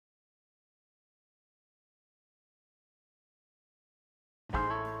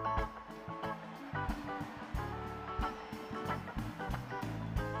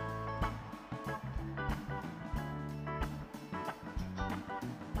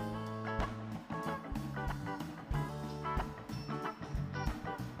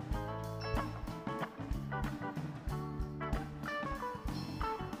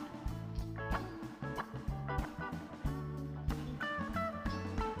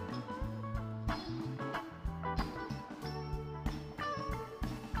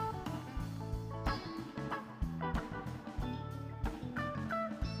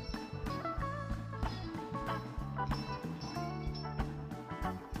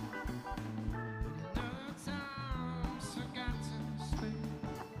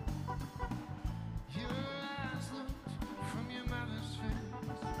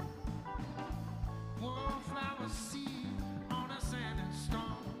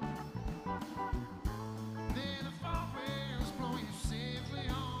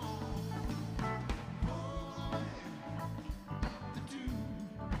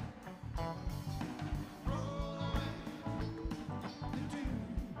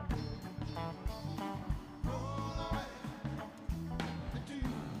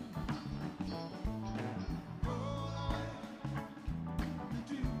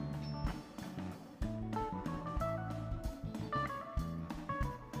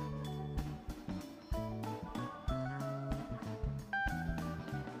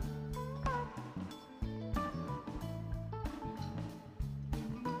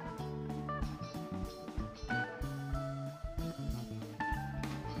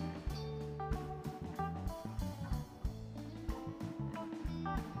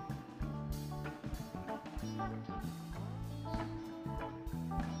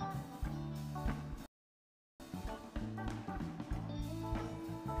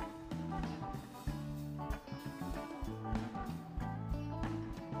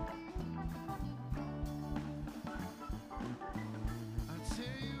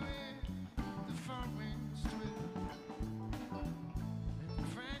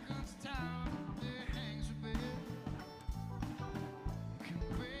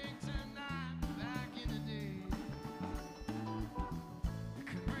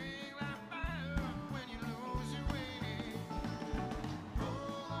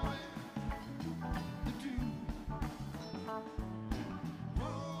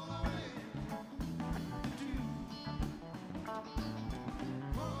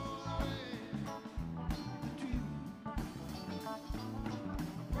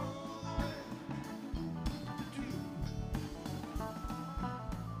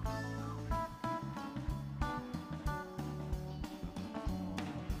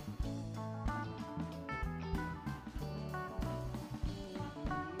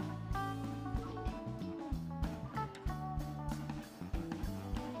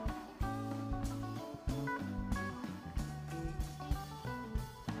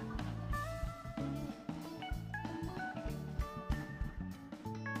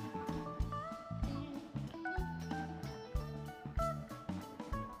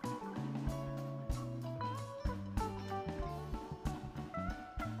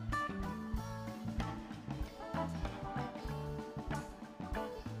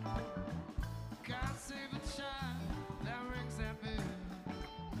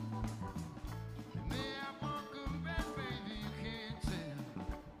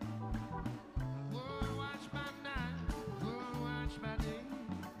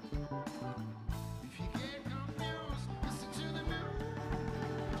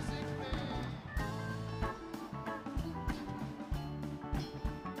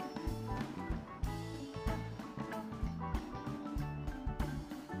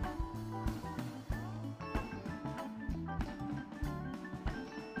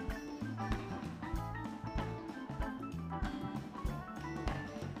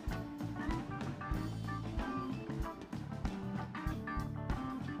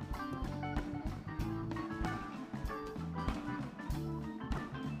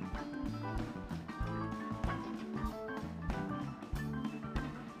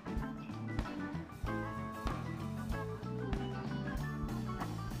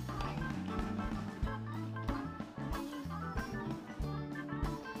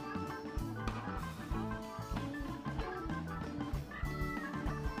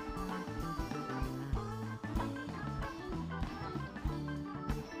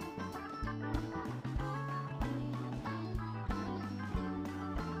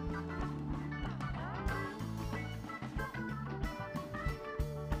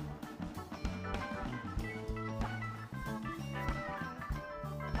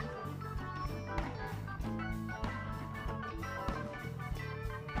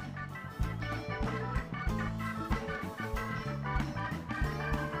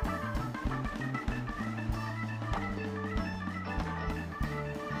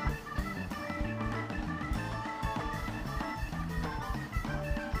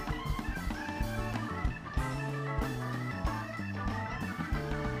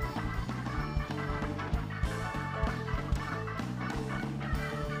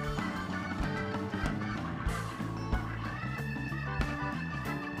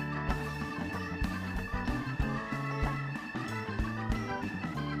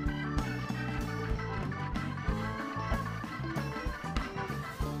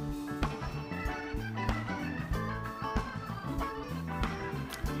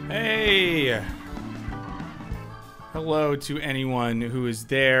Hey! Hello to anyone who is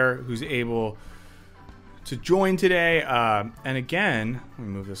there, who's able to join today. And again, let me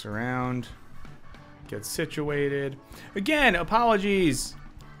move this around, get situated. Again, apologies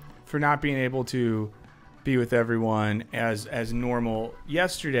for not being able to be with everyone as normal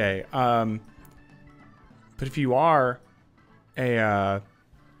yesterday. But if you are a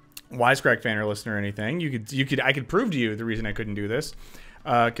Wisecrack fan or listener or anything, I could prove to you the reason I couldn't do this.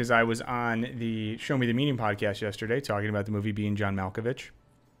 Because I was on the Show Me the Meaning podcast yesterday talking about the movie Being John Malkovich.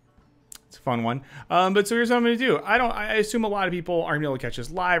 It's a fun one. But so here's what I'm going to do. I assume a lot of people aren't able to catch this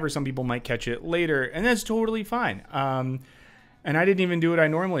live, or some people might catch it later, and that's totally fine. And I didn't even do what I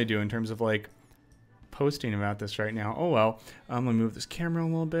normally do in terms of like posting about this right now. Oh well. Let me move this camera a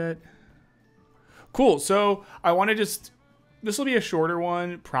little bit. Cool. So I want to this will be a shorter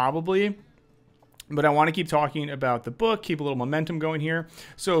one probably. But I want to keep talking about the book, keep a little momentum going here.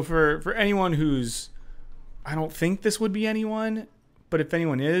 So for anyone who's, I don't think this would be anyone, but if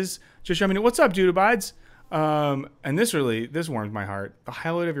anyone is, just show me, what's up, dude abides? And this warms my heart. The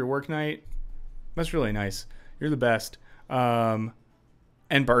highlight of your work night, that's really nice. You're the best. And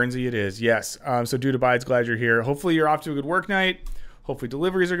Burnsy it is, yes. So dude abides, glad you're here. Hopefully you're off to a good work night. Hopefully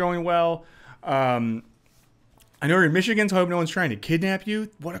deliveries are going well. I know you're in Michigan, so I hope no one's trying to kidnap you.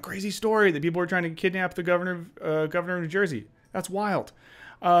 What a crazy story that people are trying to kidnap the governor of New Jersey. That's wild.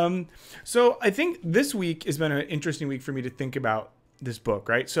 So I think this week has been an interesting week for me to think about this book,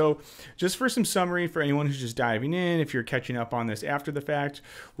 right? So just for some summary for anyone who's just diving in, if you're catching up on this after the fact,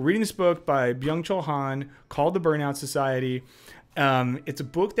 we're reading this book by Byung-Chul Han called The Burnout Society. It's a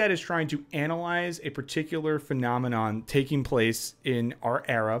book that is trying to analyze a particular phenomenon taking place in our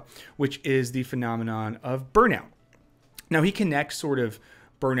era, which is the phenomenon of burnout. Now, he connects sort of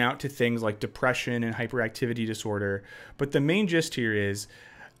burnout to things like depression and hyperactivity disorder, but the main gist here is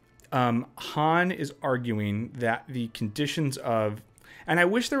Han is arguing that the conditions of, and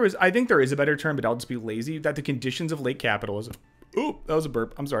I think there is a better term, but I'll just be lazy, that the conditions of late capitalism, ooh, that was a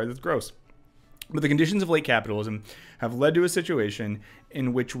burp, I'm sorry, that's gross. But the conditions of late capitalism have led to a situation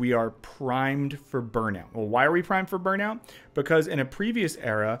in which we are primed for burnout. Well, why are we primed for burnout? Because in a previous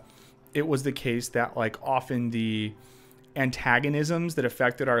era, it was the case that like often the antagonisms that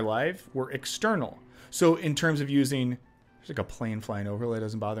affected our life were external. So in terms of using, there's like a plane flying over, it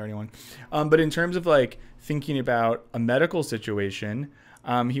doesn't bother anyone. But in terms of like thinking about a medical situation,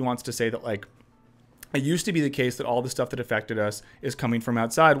 he wants to say that like, it used to be the case that all the stuff that affected us is coming from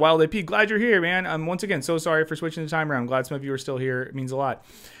outside. Wild AP, glad you're here, man. I'm once again so sorry for switching the time around. Glad some of you are still here. It means a lot.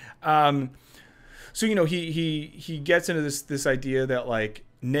 So you know, he gets into this idea that like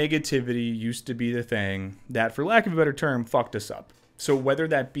negativity used to be the thing that, for lack of a better term, fucked us up. So whether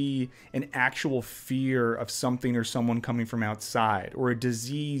that be an actual fear of something or someone coming from outside, or a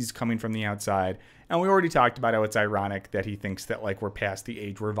disease coming from the outside. And we already talked about how it's ironic that he thinks that like we're past the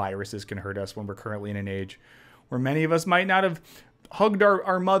age where viruses can hurt us, when we're currently in an age where many of us might not have hugged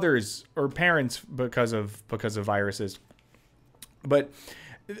our mothers or parents because of viruses. But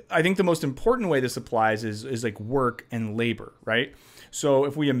I think the most important way this applies is like work and labor, right? So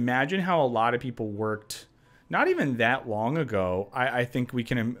if we imagine how a lot of people worked not even that long ago, I think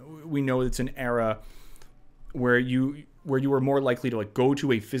we know it's an era where you were more likely to like go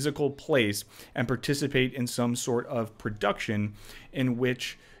to a physical place and participate in some sort of production in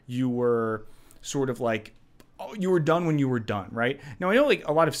which you were sort of like, you were done when you were done, right? Now, I know like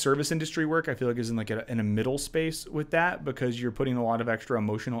a lot of service industry work, I feel like is in like in a middle space with that, because you're putting a lot of extra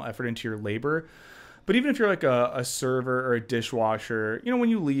emotional effort into your labor. But even if you're like a server or a dishwasher, you know, when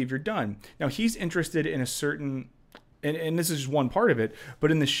you leave, you're done. Now, he's interested in a certain, and this is just one part of it, but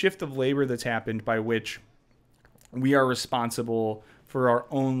in the shift of labor that's happened by which we are responsible for our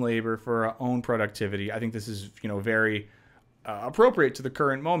own labor, for our own productivity. I think this is, you know, very appropriate to the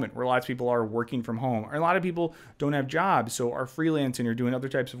current moment where lots of people are working from home, or a lot of people don't have jobs, so are freelancing or doing other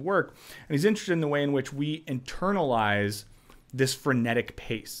types of work. And he's interested in the way in which we internalize this frenetic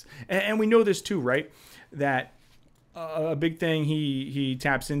pace. And we know this too, right? That a big thing he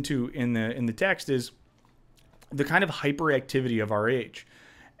taps into in the text is the kind of hyperactivity of our age.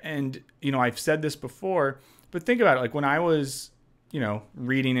 And, you know, I've said this before, but think about it. Like when I was, you know,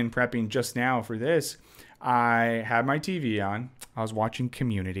 reading and prepping just now for this, I had my TV on. I was watching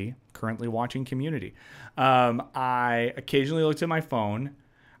Community, currently watching Community. I occasionally looked at my phone.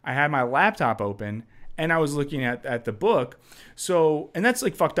 I had my laptop open, and I was looking at the book. So, and that's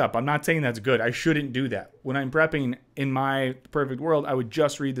like fucked up. I'm not saying that's good. I shouldn't do that. When I'm prepping in my perfect world, I would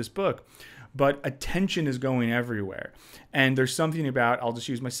just read this book. but attention is going everywhere. And there's something about, I'll just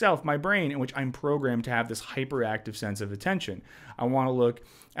use myself, my brain, in which I'm programmed to have this hyperactive sense of attention. I want to look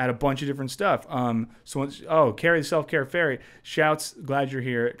at a bunch of different stuff. Carrie the Self-Care Fairy shouts, glad you're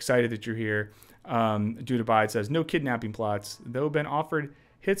here, excited that you're here. Due to Bide says, no kidnapping plots, though been offered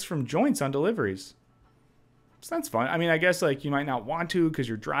hits from joints on deliveries. So that's fun. I mean, I guess like you might not want to because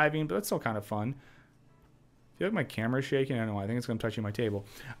you're driving, but that's still kind of fun. I feel like my camera's shaking. I don't know. I think it's going to touch my table.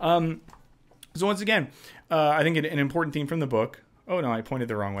 So once again, I think an important theme from the book, oh no, I pointed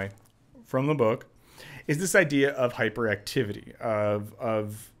the wrong way, from the book, is this idea of hyperactivity,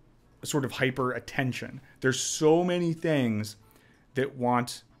 of sort of hyper attention. There's so many things that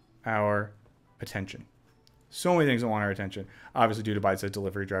want our attention. So many things that want our attention. Obviously, due to Bide says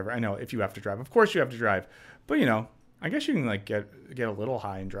delivery driver. I know if you have to drive, of course you have to drive. But you know, I guess you can like get a little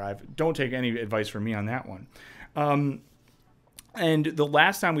high and drive. Don't take any advice from me on that one. And the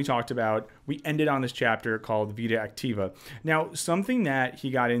last time we talked about, we ended on this chapter called Vita Activa. Now, something that he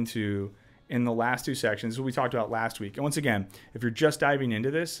got into in the last two sections, what we talked about last week. And once again, if you're just diving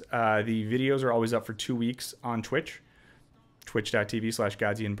into this, the videos are always up for 2 weeks on Twitch,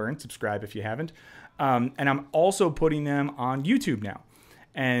 twitch.tv/GodsIanBurns. Subscribe if you haven't. And I'm also putting them on YouTube now.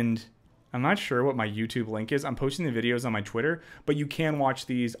 And I'm not sure what my YouTube link is. I'm posting the videos on my Twitter, but you can watch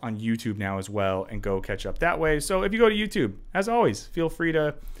these on YouTube now as well and go catch up that way. So if you go to YouTube, as always, feel free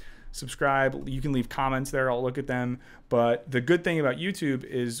to subscribe. You can leave comments there. I'll look at them. But the good thing about YouTube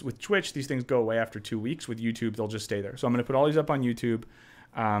is with Twitch, these things go away after 2 weeks. With YouTube, they'll just stay there. So I'm going to put all these up on YouTube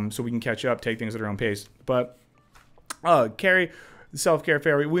so we can catch up, take things at our own pace. But Carrie, the Self-Care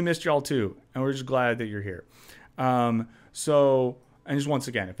Fairy, we missed y'all too. And we're just glad that you're here. And just once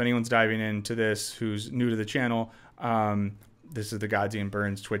again, if anyone's diving into this who's new to the channel, this is the Gods Ian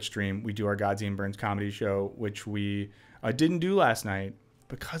Burns Twitch stream. We do our Gods Ian Burns comedy show, which we didn't do last night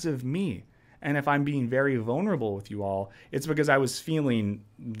because of me. And if I'm being very vulnerable with you all, it's because I was feeling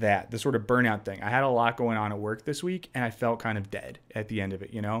the sort of burnout thing. I had a lot going on at work this week, and I felt kind of dead at the end of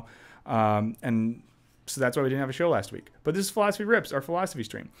it, you know? And so that's why we didn't have a show last week. But this is Philosophy Rips, our philosophy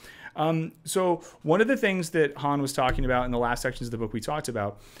stream. So one of the things that Han was talking about in the last sections of the book we talked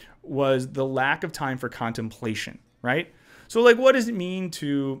about was the lack of time for contemplation, right? So like, what does it mean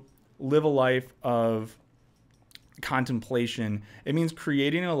to live a life of contemplation? It means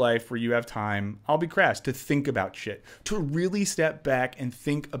creating a life where you have time, I'll be crass, to think about shit, to really step back and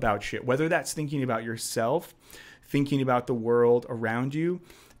think about shit, whether that's thinking about yourself, thinking about the world around you,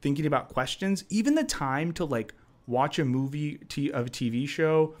 thinking about questions, even the time to like watch a movie, a TV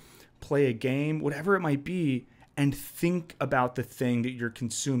show, play a game, whatever it might be, and think about the thing that you're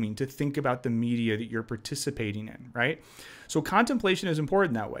consuming, to think about the media that you're participating in, right? So contemplation is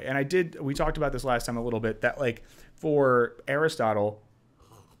important that way. And we talked about this last time a little bit, that like for Aristotle,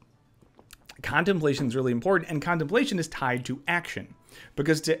 contemplation is really important, and contemplation is tied to action,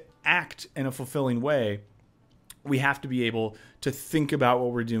 because to act in a fulfilling way, we have to be able to think about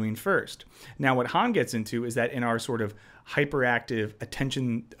what we're doing first. Now, what Han gets into is that in our sort of hyperactive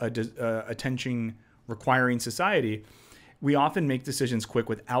attention requiring society, we often make decisions quick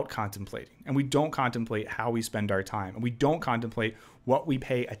without contemplating. And we don't contemplate how we spend our time. And we don't contemplate what we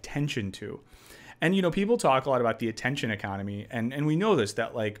pay attention to. And, you know, people talk a lot about the attention economy. And we know this,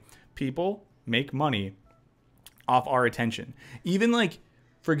 that like people make money off our attention. Even like,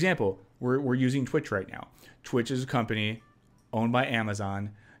 for example, we're using Twitch right now. Twitch is a company owned by Amazon.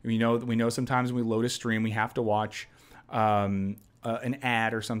 We know sometimes when we load a stream, we have to watch an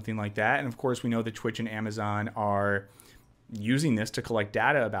ad or something like that. And of course, we know that Twitch and Amazon are using this to collect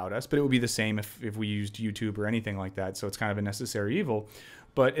data about us, but it would be the same if we used YouTube or anything like that. So it's kind of a necessary evil,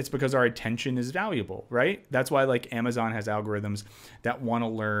 but it's because our attention is valuable, right? That's why like Amazon has algorithms that want to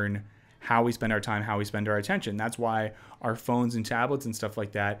learn how we spend our time, how we spend our attention. That's why our phones and tablets and stuff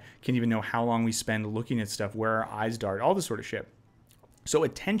like that can even know how long we spend looking at stuff, where our eyes dart, all this sort of shit. So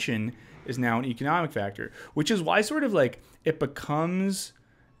attention is now an economic factor, which is why sort of like it becomes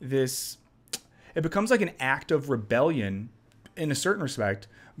like an act of rebellion in a certain respect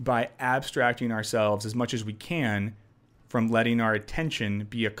by abstracting ourselves as much as we can from letting our attention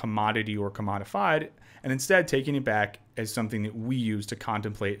be a commodity or commodified, and instead taking it back as something that we use to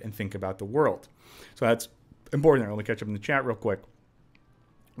contemplate and think about the world. So that's important. Let me catch up in the chat real quick.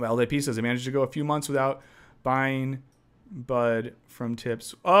 Well, LDP says, I managed to go a few months without buying bud from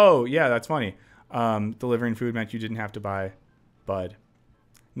tips. Oh, yeah, that's funny. Delivering food meant you didn't have to buy bud.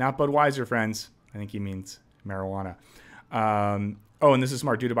 Not Budweiser, friends. I think he means marijuana. Oh, and this is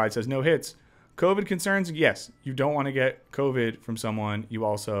smart. Dudabide says, no hits. COVID concerns? Yes, you don't want to get COVID from someone. You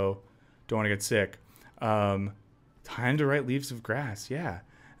also don't want to get sick. Time to write Leaves of Grass. Yeah.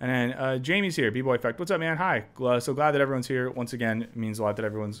 And then Jamie's here. B-Boy Effect. What's up, man? Hi. So glad that everyone's here. Once again, it means a lot that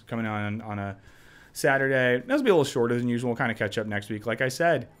everyone's coming on a Saturday. This will be a little shorter than usual. We'll kind of catch up next week. Like I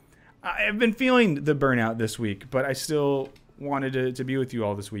said, I've been feeling the burnout this week, but I still wanted to be with you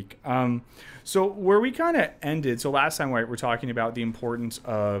all this week. So where we kind of ended, so last time we're talking about the importance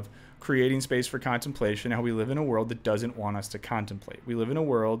of creating space for contemplation, how we live in a world that doesn't want us to contemplate. We live in a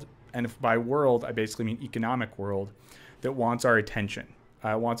world, and if by world, I basically mean economic world, that wants our attention.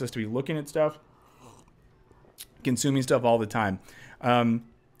 Wants us to be looking at stuff, consuming stuff all the time. And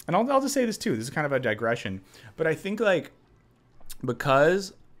I'll just say this too. This is kind of a digression, but I think like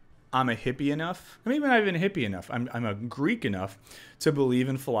because I'm a hippie enough, maybe not even a hippie enough, I'm a Greek enough to believe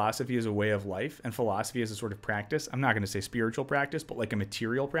in philosophy as a way of life and philosophy as a sort of practice. I'm not going to say spiritual practice, but like a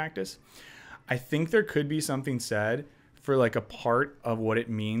material practice. I think there could be something said for like a part of what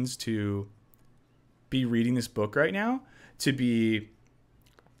it means to be reading this book right now, to be,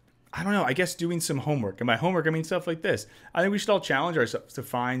 I don't know, I guess doing some homework. And by homework, I mean stuff like this. I think we should all challenge ourselves to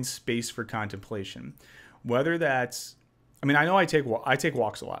find space for contemplation. Whether that's, I mean, I know I take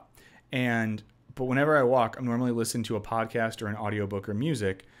walks a lot. But whenever I walk, I'm normally listening to a podcast or an audiobook or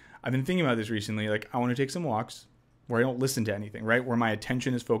music. I've been thinking about this recently. Like, I want to take some walks where I don't listen to anything, right? Where my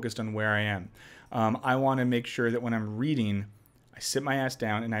attention is focused on where I am. I want to make sure that when I'm reading, I sit my ass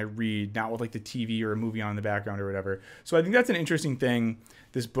down and I read, not with like the TV or a movie on in the background or whatever. So I think that's an interesting thing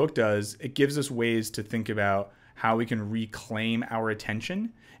this book does. It gives us ways to think about how we can reclaim our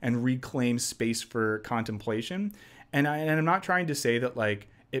attention and reclaim space for contemplation. And I'm not trying to say that like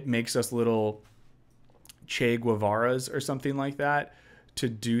it makes us little Che Guevaras or something like that to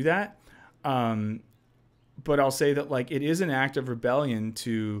do that. But I'll say that like it is an act of rebellion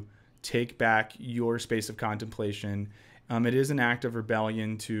to take back your space of contemplation. It is an act of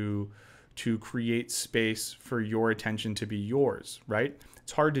rebellion to create space for your attention to be yours, right?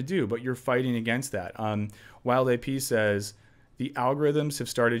 It's hard to do, but you're fighting against that. Wild AP says, the algorithms have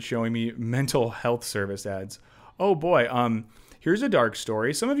started showing me mental health service ads. Oh boy. Here's a dark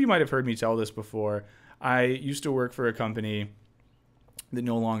story. Some of you might have heard me tell this before. I used to work for a company that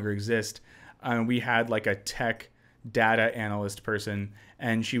no longer exists. We had like a tech data analyst person,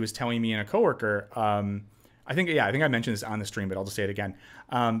 and she was telling me and a coworker, I think I mentioned this on the stream, but I'll just say it again.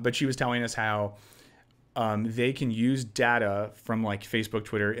 But she was telling us how they can use data from like Facebook,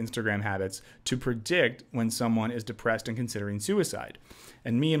 Twitter, Instagram habits to predict when someone is depressed and considering suicide.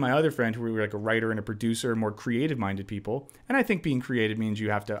 And me and my other friend, who were like a writer and a producer, more creative-minded people, and I think being creative means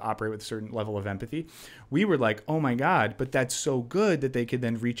you have to operate with a certain level of empathy, we were like, oh my God, but that's so good that they could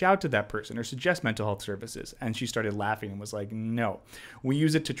then reach out to that person or suggest mental health services. And she started laughing and was like, no. We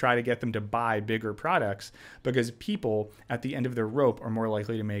use it to try to get them to buy bigger products because people at the end of their rope are more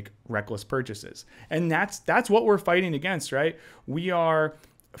likely to make reckless purchases. And that's what we're fighting against, right? We are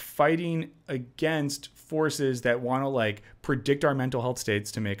fighting against forces that want to like predict our mental health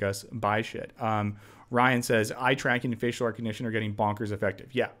states to make us buy shit. Ryan says eye tracking and facial recognition are getting bonkers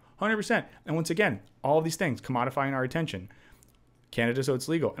effective. Yeah, 100%. And once again, all of these things commodifying our attention. Canada, so it's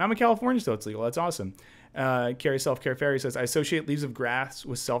legal. And I'm in California, so it's legal. That's awesome. Carrie Self-Care Fairy says, I associate leaves of grass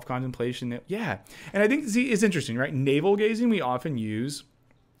with self-contemplation. Yeah. And I think it's interesting, right? Navel gazing we often use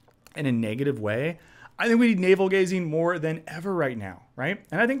in a negative way. I think we need navel gazing more than ever right now, right?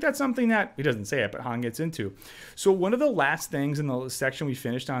 And I think that's something that, he doesn't say it, but Han gets into. So one of the last things in the section we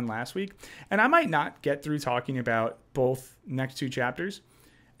finished on last week, and I might not get through talking about both next two chapters,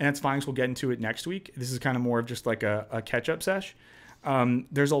 and that's fine, so we'll get into it next week. This is kind of more of just like a catch-up sesh.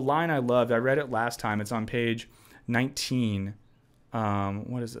 There's a line I loved. I read it last time. It's on page 19.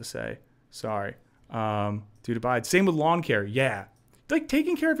 What does it say? Sorry. Due to abide. Same with lawn care. Yeah. Like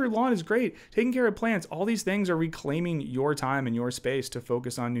taking care of your lawn is great. Taking care of plants. All these things are reclaiming your time and your space to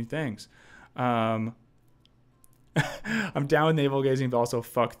focus on new things. I'm down with navel gazing, but also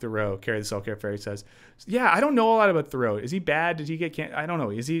fuck Thoreau. Carrie the Self-Care Fairy says, yeah, I don't know a lot about Thoreau. Is he bad? Did he get I don't know.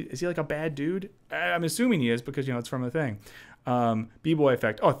 Is he like a bad dude? I'm assuming he is because, it's from a thing. B-Boy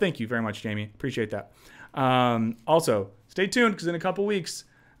Effect. Oh, thank you very much, Jamie. Appreciate that. Also, stay tuned because in a couple weeks,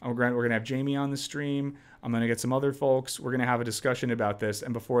 we're going to have Jamie on the stream. I'm going to get some other folks. We're going to have a discussion about this.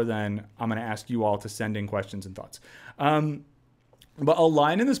 And before then, I'm going to ask you all to send in questions and thoughts. But a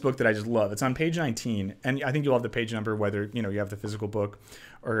line in this book that I just love, it's on page 19. And I think you'll have the page number, whether you have the physical book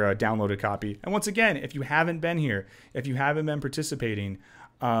or a downloaded copy. And once again, if you haven't been here, if you haven't been participating,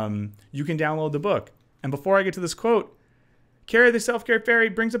 you can download the book. And before I get to this quote, Carrie the Self-Care Fairy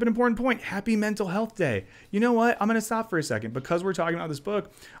brings up an important point. Happy Mental Health Day. You know what? I'm going to stop for a second because we're talking about this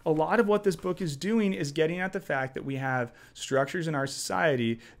book. A lot of what this book is doing is getting at the fact that we have structures in our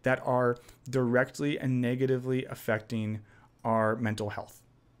society that are directly and negatively affecting our mental health.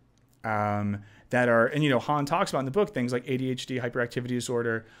 that are, and Han talks about in the book things like ADHD, hyperactivity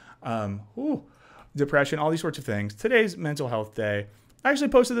disorder, depression, all these sorts of things. Today's Mental Health Day. I actually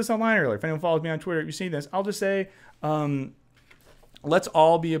posted this online earlier. If anyone follows me on Twitter, if you've seen this, I'll just say, let's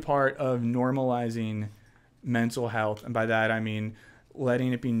all be a part of normalizing mental health. And by that, I mean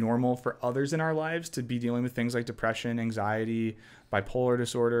letting it be normal for others in our lives to be dealing with things like depression, anxiety, bipolar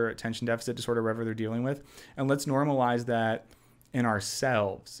disorder, attention deficit disorder, whatever they're dealing with. And let's normalize that in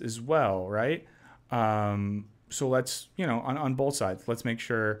ourselves as well, right? So let's, on both sides, let's make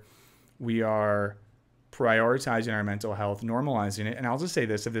sure we are prioritizing our mental health, normalizing it. And I'll just say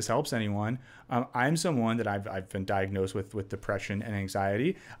this, if this helps anyone, I'm someone that I've been diagnosed with depression and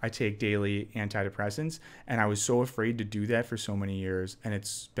anxiety. I take daily antidepressants, and I was so afraid to do that for so many years. And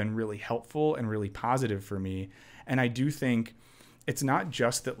it's been really helpful and really positive for me. And I do think it's not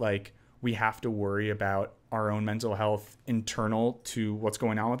just that like we have to worry about our own mental health internal to what's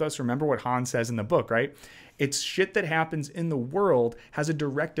going on with us. Remember what Han says in the book, right? It's shit that happens in the world has a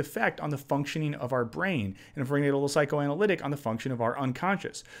direct effect on the functioning of our brain. And if we're going to get a little psychoanalytic, on the function of our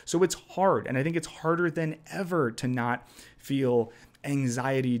unconscious. So it's hard. And I think it's harder than ever to not feel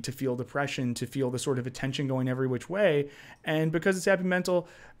anxiety, to feel depression, to feel the sort of attention going every which way. And because it's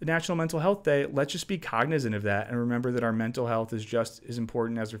National Mental Health Day, let's just be cognizant of that and remember that our mental health is just as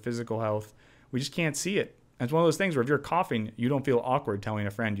important as our physical health. We just can't see it. And it's one of those things where if you're coughing, you don't feel awkward telling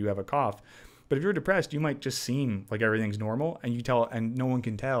a friend you have a cough. But if you're depressed, you might just seem like everything's normal and no one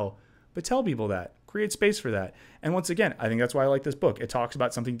can tell. But tell people that. Create space for that. And once again, I think that's why I like this book. It talks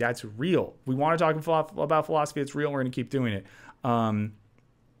about something that's real. We want to talk about philosophy. It's real. We're going to keep doing it.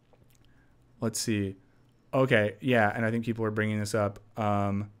 Let's see. Okay. Yeah. And I think people are bringing this up.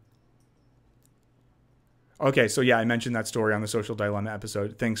 Okay. So yeah, I mentioned that story on the Social Dilemma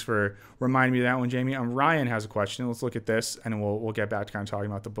episode. Thanks for reminding me of that one, Jamie. Ryan has a question. Let's look at this and then we'll get back to kind of talking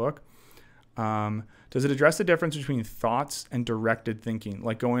about the book. Does it address the difference between thoughts and directed thinking,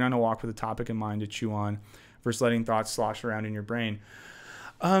 like going on a walk with a topic in mind to chew on versus letting thoughts slosh around in your brain?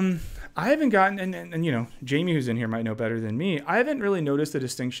 I haven't gotten, and Jamie who's in here might know better than me. I haven't really noticed the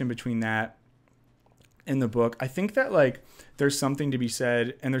distinction between that in the book. I think that like there's something to be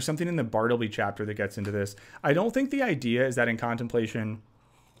said, and there's something in the Bartleby chapter that gets into this. I don't think the idea is that in contemplation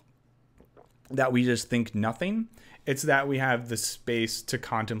that we just think nothing. It's that we have the space to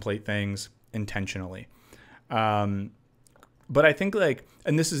contemplate things intentionally. But I think like,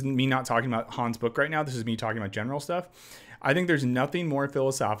 and this is me not talking about Han's book right now. This is me talking about general stuff. I think there's nothing more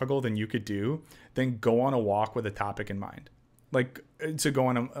philosophical than you could do than go on a walk with a topic in mind. Like to go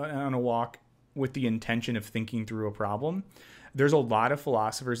on a walk with the intention of thinking through a problem. There's a lot of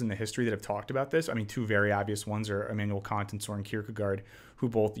philosophers in the history that have talked about this. I mean, two very obvious ones are Immanuel Kant and Soren Kierkegaard, who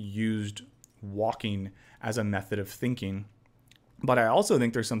both used walking as a method of thinking. But I also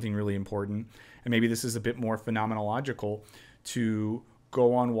think there's something really important, and maybe this is a bit more phenomenological, to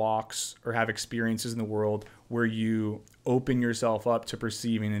go on walks or have experiences in the world where you open yourself up to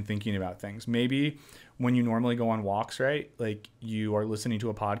perceiving and thinking about things. Maybe when you normally go on walks, right? Like you are listening to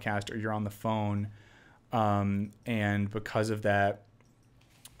a podcast or you're on the phone, and because of that,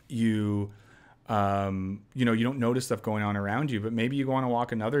 you don't notice stuff going on around you, but maybe you go on a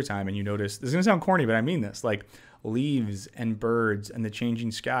walk another time and you notice, this is going to sound corny, but I mean this, like leaves and birds and the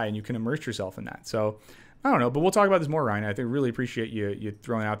changing sky, and you can immerse yourself in that. So I don't know, but we'll talk about this more, Ryan. I think really appreciate you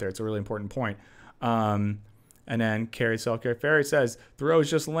throwing it out there. It's a really important point. And then Carrie Selker Ferry says, Thoreau is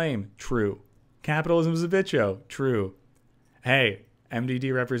just lame. True. Capitalism is a bitch show. True. Hey,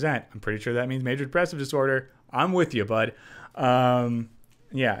 MDD represent. I'm pretty sure that means major depressive disorder. I'm with you, bud.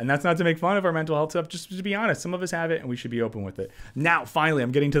 Yeah, and that's not to make fun of our mental health stuff. Just to be honest, some of us have it, and we should be open with it. Now, finally,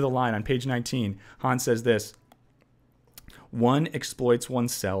 I'm getting to the line on page 19. Hans says this: one exploits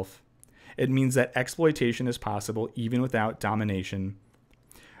oneself. It means that exploitation is possible even without domination.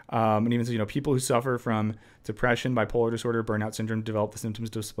 And even so, people who suffer from depression, bipolar disorder, burnout syndrome develop the symptoms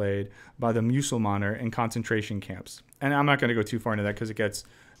displayed by the Muselmanner in concentration camps. And I'm not going to go too far into that because it gets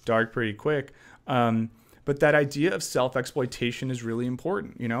dark pretty quick. But that idea of self-exploitation is really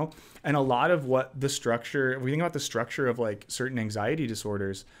important, And a lot of what the structure, if we think about the structure of like certain anxiety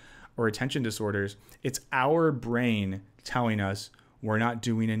disorders or attention disorders, it's our brain telling us we're not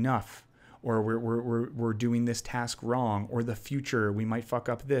doing enough, or we're doing this task wrong, or the future, we might fuck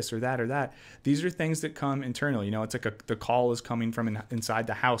up this or that or that. These are things that come internally. It's like the call is coming from inside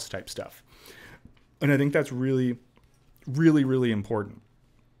the house type stuff. And I think that's really, really, really important.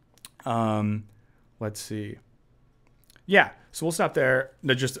 Let's see. Yeah, so we'll stop there.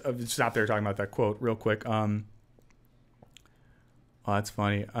 Just stop there talking about that quote real quick. Oh, that's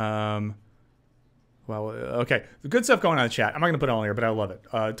funny. Well, okay. The good stuff going on in the chat. I'm not going to put it on here, but I love it.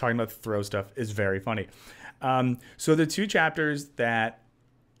 Talking about the throw stuff is very funny. So the 2 chapters that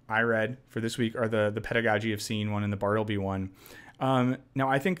I read for this week are the Pedagogy of Seeing one and the Bartleby one. Now,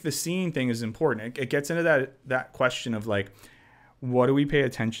 I think the seeing thing is important. It gets into that question of like, what do we pay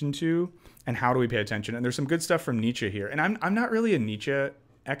attention to and how do we pay attention? And there's some good stuff from Nietzsche here. And I'm not really a Nietzsche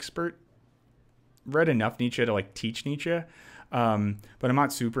expert. Read enough Nietzsche to like teach Nietzsche. But I'm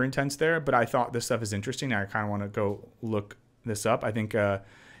not super intense there, but I thought this stuff is interesting. I kind of want to go look this up. I think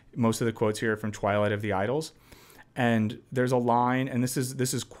most of the quotes here are from Twilight of the Idols. And there's a line, and this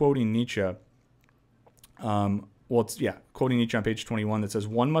is quoting Nietzsche. Quoting Nietzsche on page 21 that says,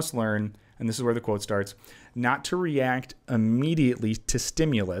 "One must learn," and this is where the quote starts, "not to react immediately to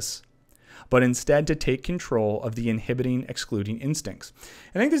stimulus, but instead to take control of the inhibiting, excluding instincts."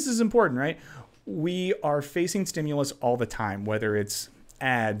 I think this is important, right? We are facing stimulus all the time, whether it's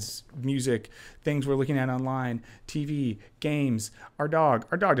ads, music, things we're looking at online, TV, games, our dog.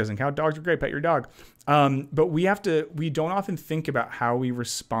 Our dog doesn't count. Dogs are great. Pet your dog. But we don't often think about how we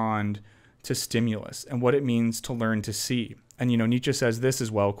respond to stimulus and what it means to learn to see. And, Nietzsche says this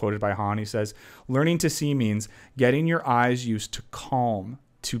as well, quoted by Hahn. He says, "Learning to see means getting your eyes used to calm,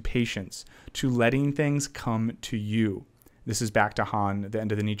 to patience, to letting things come to you." This is back to Hahn, at the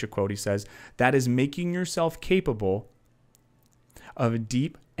end of the Nietzsche quote. He says, "That is making yourself capable of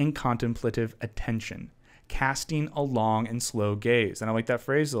deep and contemplative attention, casting a long and slow gaze." And I like that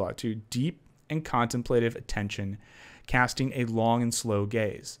phrase a lot too. Deep and contemplative attention, casting a long and slow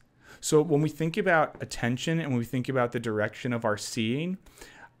gaze. So when we think about attention and when we think about the direction of our seeing,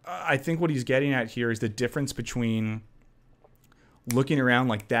 I think what he's getting at here is the difference between looking around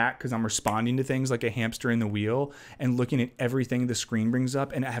like that because I'm responding to things like a hamster in the wheel and looking at everything the screen brings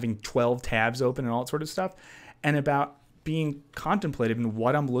up and having 12 tabs open and all that sort of stuff, and about being contemplative in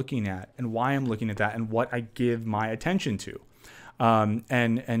what I'm looking at and why I'm looking at that and what I give my attention to.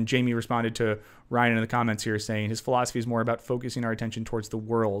 And Jamie responded to Ryan in the comments here saying his philosophy is more about focusing our attention towards the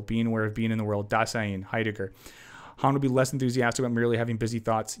world, being aware of being in the world. Dasein, Heidegger. Han would be less enthusiastic about merely having busy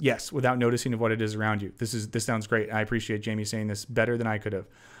thoughts. Yes, without noticing of what it is around you. This sounds great. I appreciate Jamie saying this better than I could have.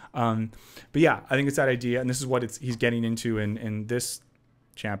 But yeah, I think it's that idea, and this is what he's getting into in this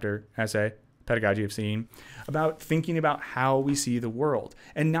chapter, essay, Pedagogy of Seeing, about thinking about how we see the world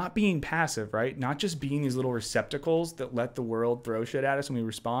and not being passive, right? Not just being these little receptacles that let the world throw shit at us and we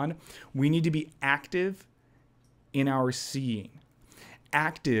respond. We need to be active in our seeing,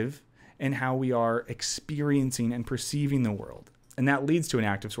 active in how we are experiencing and perceiving the world. And that leads to an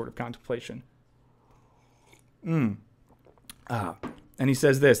active sort of contemplation. And he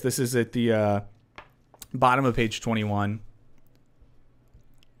says this is at the bottom of page 21.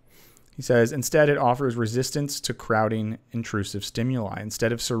 He says, "Instead, it offers resistance to crowding, intrusive stimuli.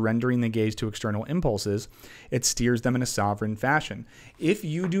 Instead of surrendering the gaze to external impulses, it steers them in a sovereign fashion." If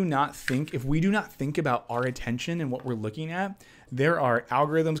we do not think about our attention and what we're looking at, there are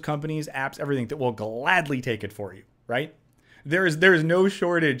algorithms, companies, apps, everything that will gladly take it for you, right? There is no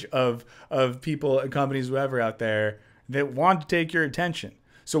shortage of people and companies, whoever out there, that want to take your attention.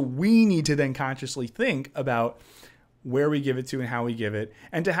 So we need to then consciously think about where we give it to and how we give it,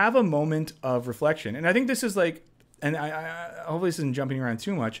 and to have a moment of reflection. And I think this is like, and I hopefully this isn't jumping around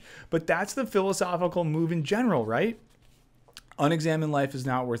too much, but that's the philosophical move in general, right? Unexamined life is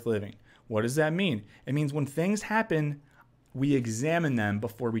not worth living. What does that mean? It means when things happen, we examine them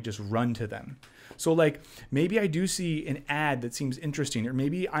before we just run to them. So like maybe I do see an ad that seems interesting, or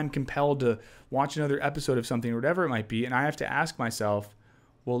maybe I'm compelled to watch another episode of something or whatever it might be, and I have to ask myself,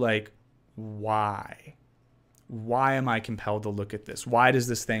 well, like, why? Why am I compelled to look at this? Why does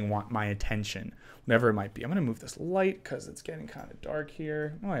this thing want my attention? Whatever it might be. I'm going to move this light because it's getting kind of dark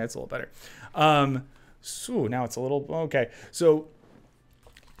here. Oh, yeah, it's a little better. So now it's a little, okay. So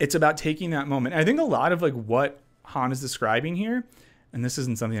it's about taking that moment. And I think a lot of like what Han is describing here, and this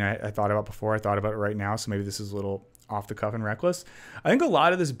isn't something I thought about before. I thought about it right now, so maybe this is a little off the cuff and reckless. I think a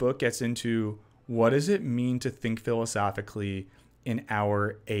lot of this book gets into what does it mean to think philosophically in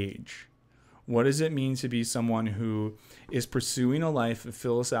our age? What does it mean to be someone who is pursuing a life of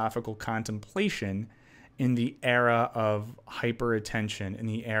philosophical contemplation in the era of hyper attention, in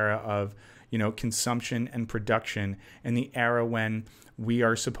the era of, consumption and production, in the era when we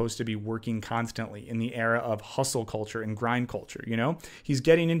are supposed to be working constantly, in the era of hustle culture and grind culture, He's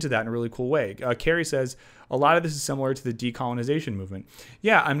getting into that in a really cool way. Carrie says, a lot of this is similar to the decolonization movement.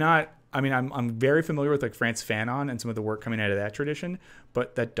 Yeah, I'm very familiar with like Frantz Fanon and some of the work coming out of that tradition,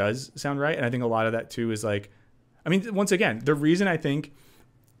 but that does sound right. And I think a lot of that too is like, once again, the reason I think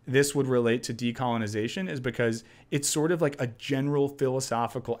this would relate to decolonization is because it's sort of like a general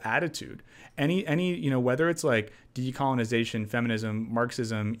philosophical attitude. Any, whether it's like decolonization, feminism,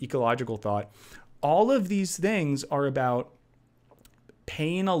 Marxism, ecological thought, all of these things are about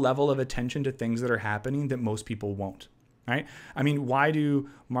paying a level of attention to things that are happening that most people won't. Right? I mean, why do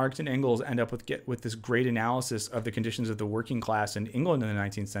Marx and Engels end up with this great analysis of the conditions of the working class in England in the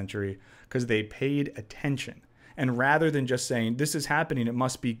 19th century? Because they paid attention. And rather than just saying, this is happening, it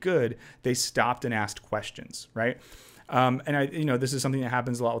must be good, they stopped and asked questions, right? This is something that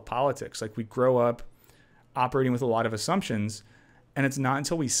happens a lot with politics. Like we grow up operating with a lot of assumptions, and it's not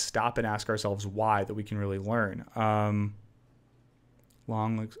until we stop and ask ourselves why that we can really learn.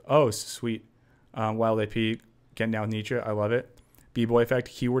 Sweet. Wild AP, getting down with Nietzsche, I love it. B-boy effect,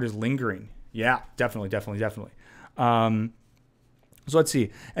 keyword is lingering. Yeah, definitely. So let's see.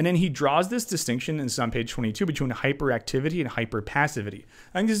 And then he draws this distinction, and this is on page 22, between hyperactivity and hyperpassivity.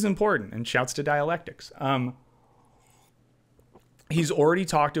 I think this is important, and shouts to dialectics. He's already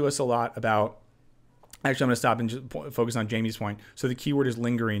talked to us a lot about, actually I'm going to stop and just focus on Jamie's point. So the keyword is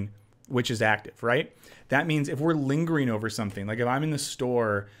lingering, which is active, right? That means if we're lingering over something, like if I'm in the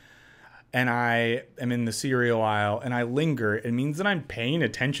store and I am in the cereal aisle and I linger, it means that I'm paying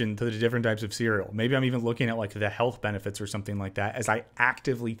attention to the different types of cereal. Maybe I'm even looking at like the health benefits or something like that as I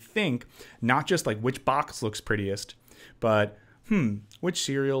actively think, not just like which box looks prettiest, but which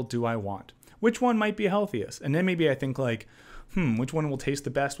cereal do I want? Which one might be healthiest? And then maybe I think like, which one will taste the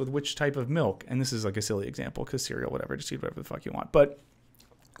best with which type of milk? And this is like a silly example because cereal, whatever, just eat whatever the fuck you want. But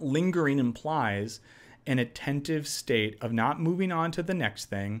lingering implies an attentive state of not moving on to the next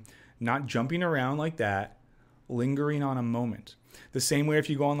thing, not jumping around like that, lingering on a moment. The same way if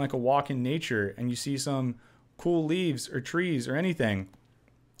you go on like a walk in nature and you see some cool leaves or trees or anything,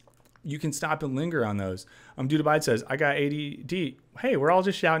 you can stop and linger on those. Dude Abide says, I got ADD. Hey, we're all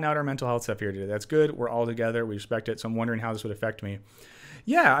just shouting out our mental health stuff here today. That's good. We're all together. We respect it. So I'm wondering how this would affect me.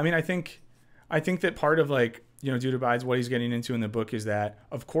 Yeah, I mean, I think that part of like, Dude Abide's, what he's getting into in the book is that,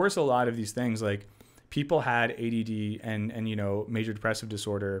 of course, a lot of these things, like people had ADD and major depressive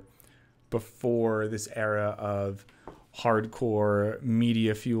disorder before this era of hardcore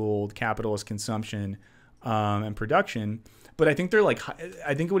media-fueled capitalist consumption and production. But I think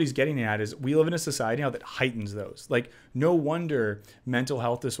I think what he's getting at is we live in a society now that heightens those. Like, no wonder mental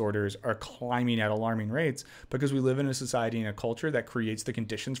health disorders are climbing at alarming rates because we live in a society and a culture that creates the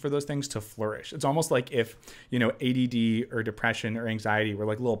conditions for those things to flourish. It's almost like if, ADD or depression or anxiety were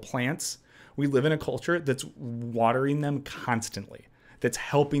like little plants. We live in a culture that's watering them constantly, that's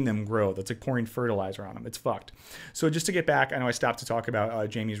helping them grow, that's like pouring fertilizer on them. It's fucked. So just to get back, I know I stopped to talk about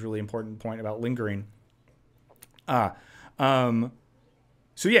Jamie's really important point about lingering.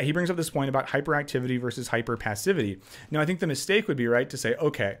 So yeah, he brings up this point about hyperactivity versus hyperpassivity. Now, I think the mistake would be, right, to say,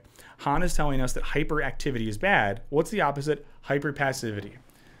 okay, Han is telling us that hyperactivity is bad. What's the opposite? Hyperpassivity.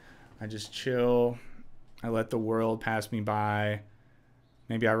 I just chill. I let the world pass me by.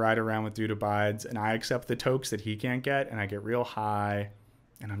 Maybe I ride around with Dude Abides and I accept the tokes that he can't get and I get real high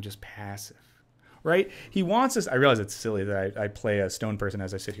and I'm just passive, right? He wants us, I realize it's silly that I play a stone person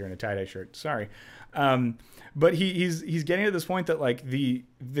as I sit here in a tie-dye shirt. Sorry. But he's getting to this point that like the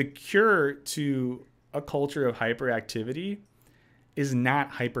cure to a culture of hyperactivity is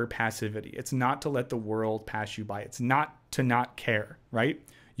not hyperpassivity. It's not to let the world pass you by. It's not to not care, right?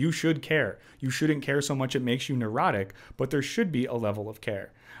 You should care. You shouldn't care so much it makes you neurotic, but there should be a level of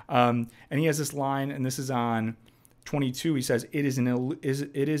care. And he has this line, and this is on 22. He says, it is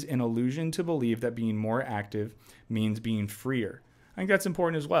an illusion to believe that being more active means being freer. I think that's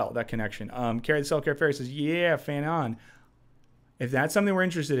important as well, that connection. Carrie the Self-Care Fairy says, yeah, fan on. If that's something we're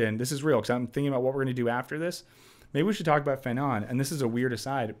interested in, this is real, because I'm thinking about what we're going to do after this. Maybe we should talk about Fanon. And this is a weird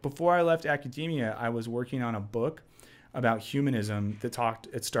aside. Before I left academia, I was working on a book about humanism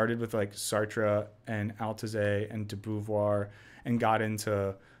it started with like Sartre and Althusser and de Beauvoir and got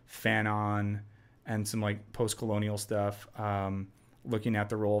into Fanon and some like post-colonial stuff, looking at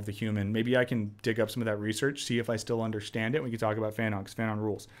the role of the human. Maybe I can dig up some of that research, see if I still understand it. We can talk about Fanon because Fanon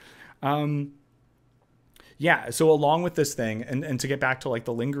rules. Yeah, so along with this thing, and to get back to like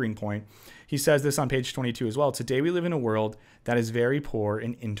the lingering point, he says this on page 22 as well. Today we live in a world that is very poor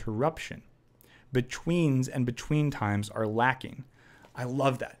in interruption. Betweens and between times are lacking. I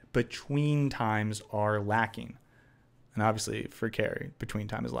love that. Between times are lacking. And obviously for Carrie, between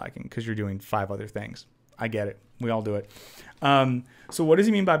time is lacking because you're doing 5 other things. I get it. We all do it. So what does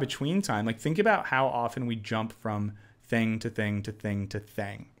he mean by between time? Like, think about how often we jump from thing to thing to thing to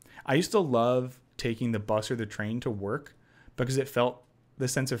thing. I used to love taking the bus or the train to work because it felt the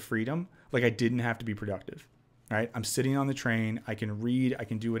sense of freedom. Like I didn't have to be productive. right? I'm sitting on the train. I can read, I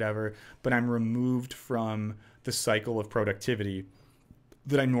can do whatever, but I'm removed from the cycle of productivity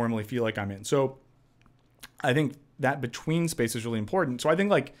that I normally feel like I'm in. So I think that between space is really important. So I think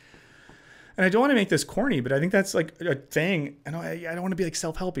like, and I don't want to make this corny, but I think that's like a thing. And I don't want to be like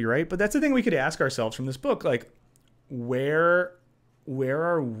self-helpy, right? But that's the thing we could ask ourselves from this book. Like, where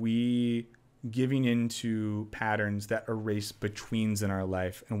are we giving into patterns that erase betweens in our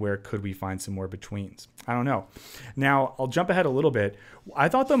life, and where could we find some more betweens? I don't know. Now, I'll jump ahead a little bit. I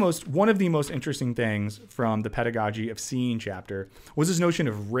thought one of the most interesting things from the Pedagogy of Seeing chapter was this notion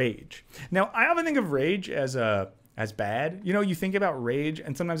of rage. Now, I often think of rage as bad. You know, you think about rage,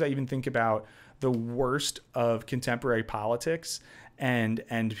 and sometimes I even think about the worst of contemporary politics and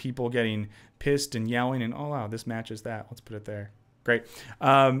people getting pissed and yelling and, oh wow, this matches that. Let's put it there. Great.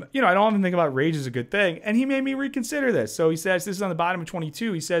 I don't often think about rage as a good thing. And he made me reconsider this. So he says, this is on the bottom of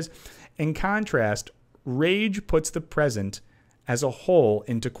 22. He says, in contrast, rage puts the present as a whole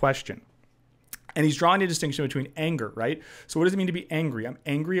into question. And he's drawing a distinction between anger, right? So what does it mean to be angry? I'm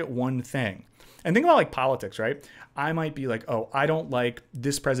angry at one thing. And think about like politics, right? I might be like, oh, I don't like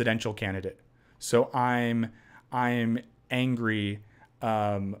this presidential candidate. So I'm angry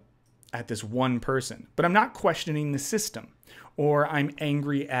at this one person, but I'm not questioning the system. Or I'm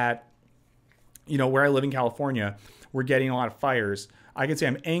angry at, where I live in California, we're getting a lot of fires. I could say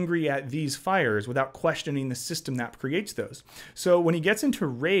I'm angry at these fires without questioning the system that creates those. So when he gets into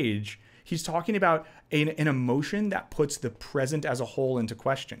rage, he's talking about an emotion that puts the present as a whole into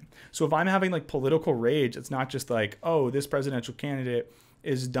question. So if I'm having like political rage, it's not just like, oh, this presidential candidate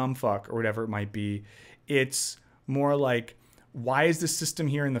is dumb fuck or whatever it might be. It's more like, why is this system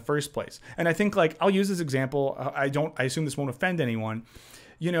here in the first place? And I think like, I'll use this example. I assume this won't offend anyone.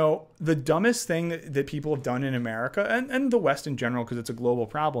 The dumbest thing that people have done in America and the West in general, because it's a global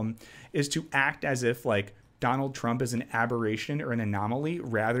problem, is to act as if like Donald Trump is an aberration or an anomaly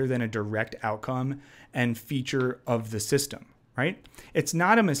rather than a direct outcome and feature of the system, right? It's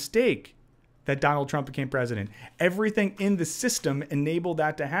not a mistake that Donald Trump became president. Everything in the system enabled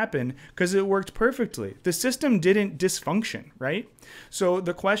that to happen because it worked perfectly. The system didn't dysfunction, right? So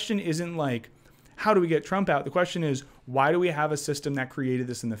the question isn't like, how do we get Trump out? The question is, why do we have a system that created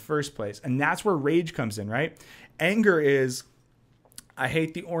this in the first place? And that's where rage comes in, right? Anger is, I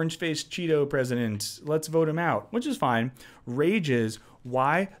hate the orange-faced Cheeto president. Let's vote him out, which is fine. Rage is,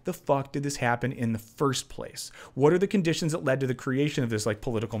 why the fuck did this happen in the first place? What are the conditions that led to the creation of this like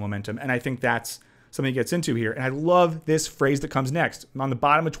political momentum? And I think that's something he gets into here. And I love this phrase that comes next. On the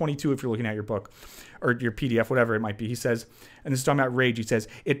bottom of 22, if you're looking at your book or your PDF, whatever it might be, he says, and this is talking about rage, he says,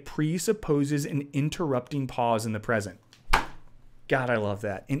 it presupposes an interrupting pause in the present. God, I love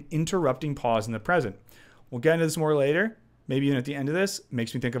that. An interrupting pause in the present. We'll get into this more later. Maybe even at the end of this,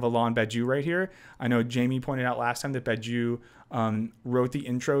 makes me think of Alain Badiou right here. I know Jamie pointed out last time that Badiou wrote the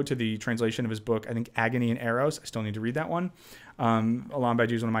intro to the translation of his book, I think Agony and Eros. I still need to read that one. Alain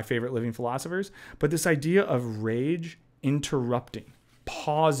Badiou is one of my favorite living philosophers. But this idea of rage interrupting,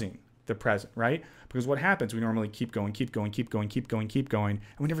 pausing the present, right? Because what happens, we normally keep going, and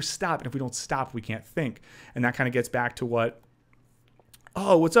we never stop. And if we don't stop, we can't think. And that kind of gets back to what,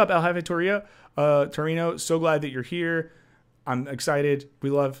 oh, what's up, El Jefe Torino? So glad that you're here. I'm excited.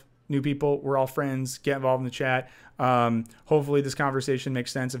 We love new people. We're all friends. Get involved in the chat. Hopefully this conversation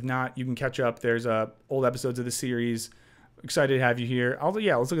makes sense. If not, you can catch up. There's old episodes of the series. Excited to have you here.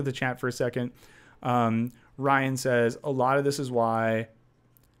 Let's look at the chat for a second. Ryan says, a lot of this is why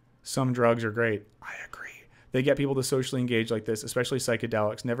some drugs are great. I agree. They get people to socially engage like this, especially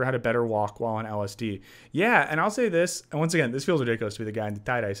psychedelics. Never had a better walk while on LSD. Yeah, and I'll say this, and once again, this feels ridiculous to be the guy in the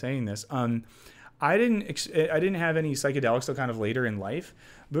tie-dye saying this. I didn't have any psychedelics till kind of later in life,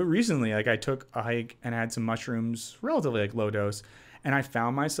 but recently, like I took a hike and had some mushrooms, relatively like low dose, and I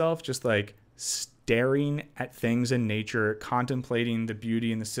found myself just like staring at things in nature, contemplating the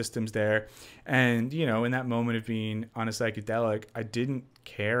beauty and the systems there. And, in that moment of being on a psychedelic, I didn't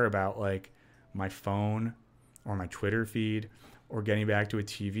care about like my phone or my Twitter feed or getting back to a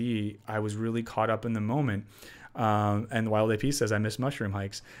TV. I was really caught up in the moment. And Wild AP says, I miss mushroom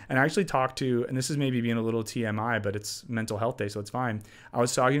hikes. And I actually talked to, and this is maybe being a little TMI, but it's mental health day, so it's fine. I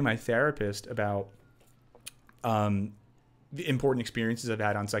was talking to my therapist about the important experiences I've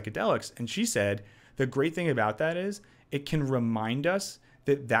had on psychedelics. And she said, the great thing about that is it can remind us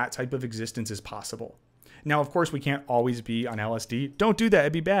that that type of existence is possible. Now, of course, we can't always be on LSD. Don't do that.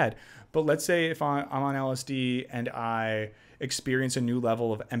 It'd be bad. But let's say if I'm on LSD and I experience a new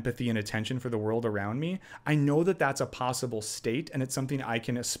level of empathy and attention for the world around me, I know that that's a possible state and it's something I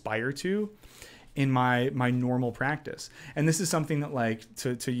can aspire to. in my normal practice. And this is something that, like,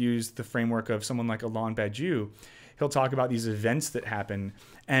 to use the framework of someone like Alain Badiou, he'll talk about these events that happen.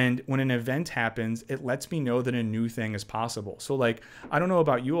 And when an event happens, it lets me know that a new thing is possible. So, like, I don't know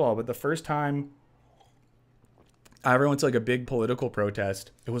about you all, but the first time I ever went to like a big political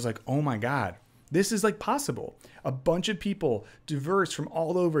protest, it was like, oh my God, this is like possible. A bunch of people diverse from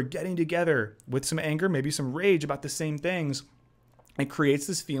all over getting together with some anger, maybe some rage about the same things. It creates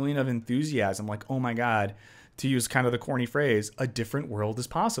this feeling of enthusiasm, like, oh my God, to use kind of the corny phrase, a different world is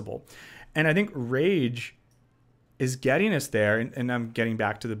possible. And I think rage is getting us there. And I'm getting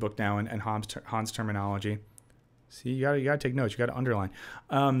back to the book now and Hans terminology. See, you gotta take notes. You gotta underline.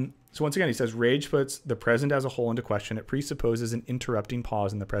 So once again, he says, rage puts the present as a whole into question. It presupposes an interrupting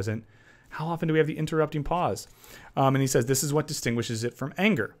pause in the present. How often do we have the interrupting pause? And he says, this is what distinguishes it from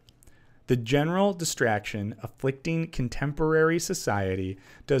anger. The general distraction afflicting contemporary society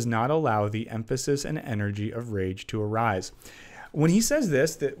does not allow the emphasis and energy of rage to arise. When he says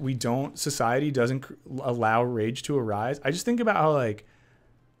this, that society doesn't allow rage to arise, I just think about how, like,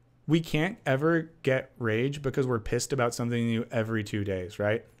 we can't ever get rage because we're pissed about something new every 2 days,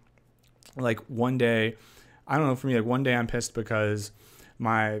 right? Like one day, I don't know, for me, like one day I'm pissed because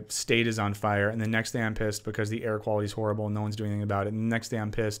my state is on fire, and the next day I'm pissed because the air quality is horrible and no one's doing anything about it. And the next day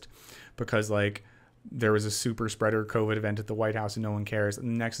I'm pissed because, like, there was a super spreader COVID event at the White House and no one cares. And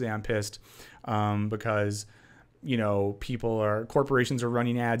the next day I'm pissed because, you know, corporations are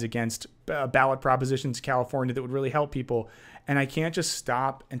running ads against ballot propositions in California that would really help people. And I can't just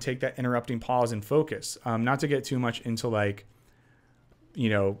stop and take that interrupting pause and focus. Not to get too much into, like, you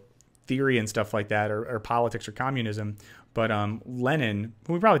know, theory and stuff like that, or politics or communism. But Lenin,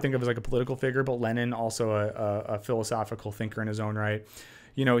 who we probably think of as like a political figure, but Lenin also a philosophical thinker in his own right.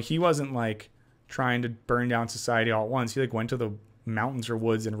 You know, he wasn't like trying to burn down society all at once. He like went to the mountains or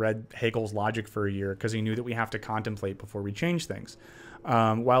woods and read Hegel's Logic for a year because he knew that we have to contemplate before we change things.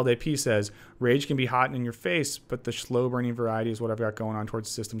 Wild AP says, rage can be hot and in your face, but the slow burning variety is what I've got going on towards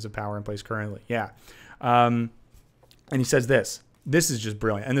systems of power in place currently. Yeah. And he says this is just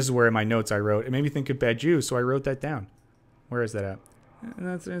brilliant. And this is where in my notes I wrote, it made me think of Badiou, so I wrote that down. Where is that at? And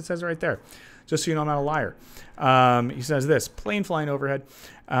it says right there. Just so you know I'm not a liar. He says this, plane flying overhead.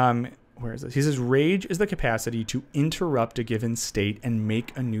 Where is this? He says, rage is the capacity to interrupt a given state and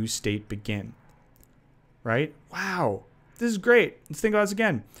make a new state begin. Right? Wow. This is great. Let's think about this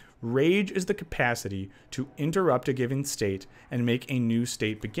again. Rage is the capacity to interrupt a given state and make a new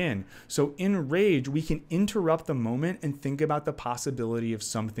state begin. So in rage, we can interrupt the moment and think about the possibility of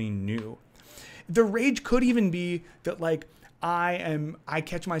something new. The rage could even be that, like, I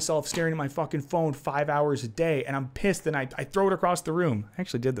catch myself staring at my fucking phone 5 hours a day and I'm pissed and I throw it across the room. I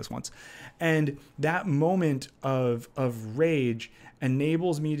actually did this once. And that moment of rage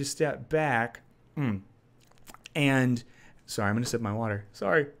enables me to step back. And sorry, I'm going to sip my water.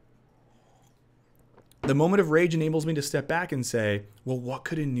 Sorry. The moment of rage enables me to step back and say, well, what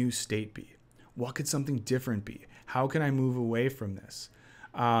could a new state be? What could something different be? How can I move away from this?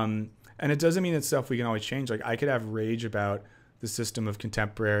 And it doesn't mean it's stuff we can always change. Like, I could have rage about the system of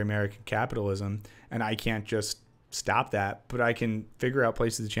contemporary American capitalism, and I can't just stop that, but I can figure out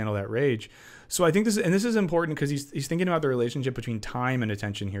places to channel that rage. So I think this is important because he's thinking about the relationship between time and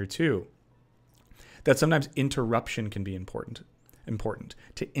attention here too. That sometimes interruption can be important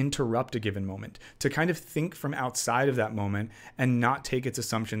to interrupt a given moment, to kind of think from outside of that moment and not take its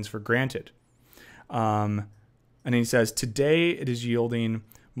assumptions for granted. And he says, today it is yielding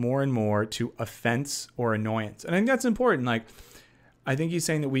more and more to offense or annoyance. And I think that's important. Like, I think he's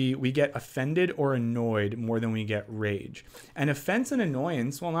saying that we get offended or annoyed more than we get rage. And offense and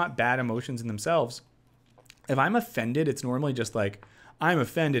annoyance, while not bad emotions in themselves, if I'm offended, it's normally just like, I'm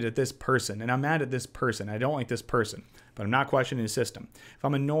offended at this person and I'm mad at this person. I don't like this person, but I'm not questioning the system. If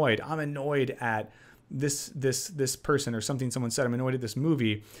I'm annoyed at this person or something someone said. I'm annoyed at this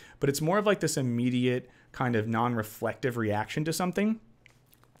movie, but it's more of like this immediate kind of non-reflective reaction to something.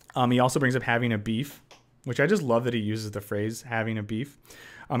 He also brings up having a beef, which I just love that he uses the phrase having a beef.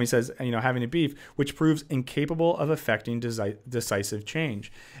 He says, having a beef, which proves incapable of affecting decisive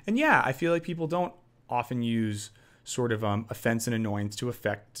change. And yeah, I feel like people don't often use sort of offense and annoyance to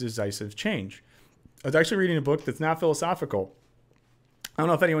affect decisive change. I was actually reading a book that's not philosophical. I don't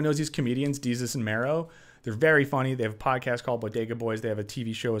know if anyone knows these comedians, Desus and Mero. They're very funny. They have a podcast called Bodega Boys. They have a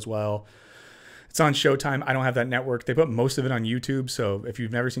TV show as well. It's on Showtime. I don't have that network. They put most of it on YouTube. So if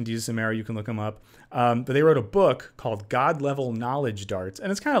you've never seen Desus and Mero, you can look them up. But they wrote a book called God Level Knowledge Darts.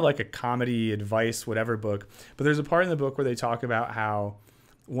 And it's kind of like a comedy, advice, whatever book. But there's a part in the book where they talk about how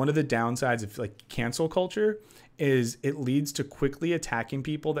one of the downsides of like cancel culture is it leads to quickly attacking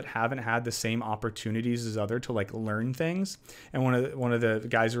people that haven't had the same opportunities as other to like learn things. And one of the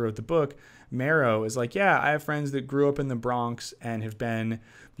guys who wrote the book, Marrow, is like, yeah, I have friends that grew up in the Bronx and have been,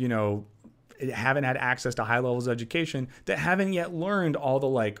 you know, haven't had access to high levels of education, that haven't yet learned all the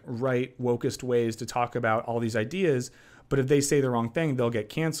like right wokest ways to talk about all these ideas. But if they say the wrong thing, they'll get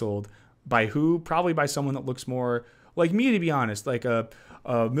canceled. By who? Probably by someone that looks more like me, to be honest, like a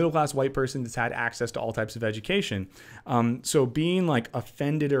middle-class white person that's had access to all types of education. So being like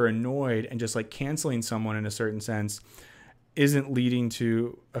offended or annoyed and just like canceling someone in a certain sense isn't leading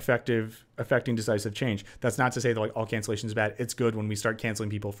to affecting decisive change. That's not to say that like all cancellation is bad. It's good when we start canceling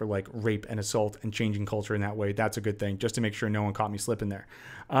people for like rape and assault and changing culture in that way. That's a good thing, just to make sure no one caught me slipping there.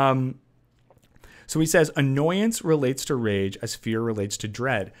 So he says, annoyance relates to rage as fear relates to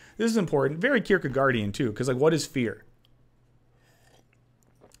dread. This is important. Very Kierkegaardian too, because like, what is fear?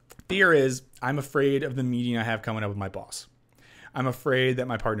 Fear is, I'm afraid of the meeting I have coming up with my boss. I'm afraid that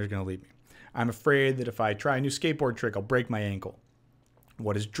my partner's going to leave me. I'm afraid that if I try a new skateboard trick, I'll break my ankle.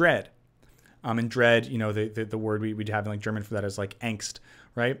 What is dread? And dread, you know, the word we'd have in like German for that is like angst,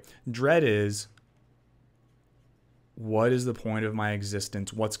 right? Dread is, what is the point of my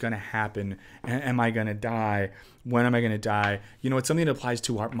existence? What's going to happen? Am I going to die? When am I going to die? You know, it's something that applies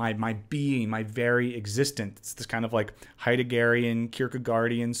to my being, my very existence. It's this kind of like Heideggerian,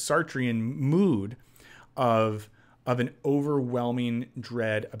 Kierkegaardian, Sartrean mood of an overwhelming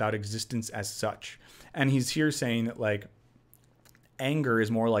dread about existence as such. And he's here saying that like anger is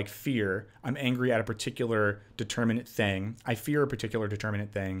more like fear. I'm angry at a particular determinate thing. I fear a particular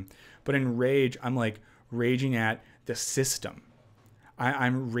determinate thing. But in rage, I'm like raging at the system.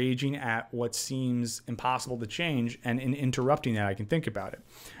 I'm raging at what seems impossible to change, and in interrupting that, I can think about it.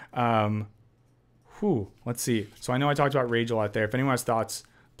 Let's see. So I know I talked about rage a lot there. If anyone has thoughts,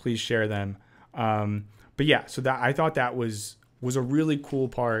 please share them. But yeah, so that I thought that was a really cool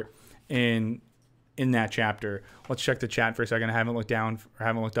part in that chapter. Let's check the chat for a second. I haven't looked up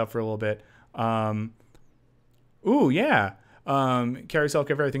for a little bit. Carousel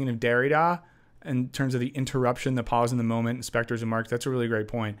kept everything in Derrida. In terms of the interruption, the pause in the moment, specters and marks, that's a really great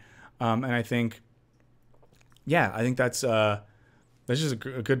point. And I think that's just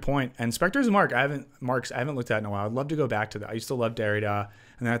a good point. And specters and marks, I haven't looked at in a while. I'd love to go back to that. I used to love Derrida,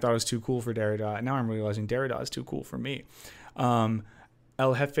 and then I thought it was too cool for Derrida. And now I'm realizing Derrida is too cool for me. El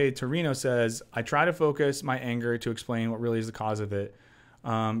Jefe Torino says, I try to focus my anger to explain what really is the cause of it.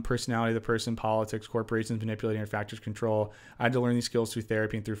 Personality of the person, politics, corporations, manipulating, or factors control. I had to learn these skills through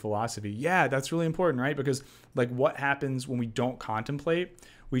therapy and through philosophy. Yeah, that's really important, right? Because like what happens when we don't contemplate,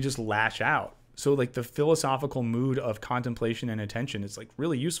 we just lash out. So like the philosophical mood of contemplation and attention is like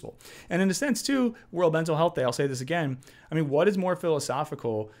really useful. And in a sense too, World Mental Health Day, I'll say this again. I mean, what is more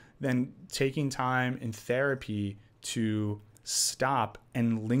philosophical than taking time in therapy to stop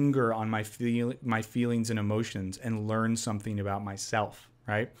and linger on my feelings and emotions and learn something about myself,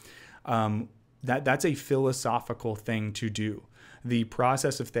 right? That's a philosophical thing to do. The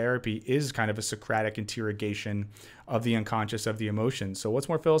process of therapy is kind of a Socratic interrogation of the unconscious, of the emotions. So what's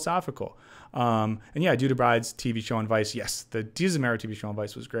more philosophical? And yeah, Duda Bride's TV show on Vice. Yes, the Jesus Marrow TV show on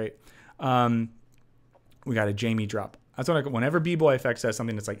Vice was great. We got a Jamie drop. That's what whenever B-Boy FX says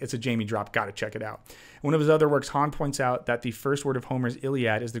something that's like, it's a Jamie drop, got to check it out. One of his other works, Han points out that the first word of Homer's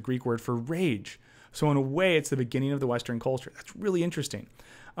Iliad is the Greek word for rage. So in a way, it's the beginning of the Western culture. That's really interesting.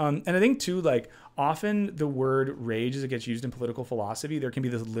 And I think too, like often the word rage, as it gets used in political philosophy, there can be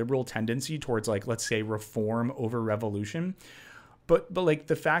this liberal tendency towards like, let's say reform over revolution. But like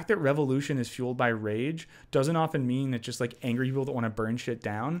the fact that revolution is fueled by rage doesn't often mean that just like angry people that want to burn shit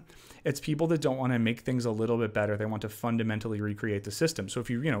down. It's people that don't want to make things a little bit better. They want to fundamentally recreate the system. So if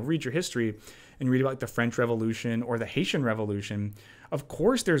you read your history and read about like the French Revolution or the Haitian Revolution, of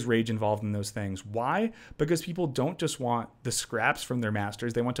course there's rage involved in those things. Why? Because people don't just want the scraps from their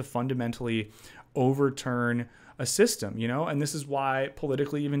masters. They want to fundamentally overturn a system, and this is why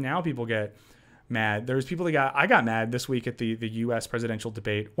politically even now people get mad. There's people I got mad this week at the U.S. presidential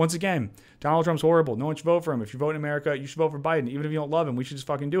debate. Once again, Donald Trump's horrible. No one should vote for him. If you vote in America, you should vote for Biden. Even if you don't love him, we should just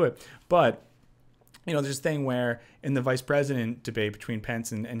fucking do it. But, there's this thing where in the vice president debate between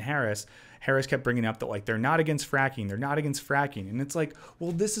Pence and Harris kept bringing up that like, they're not against fracking. They're not against fracking. And it's like,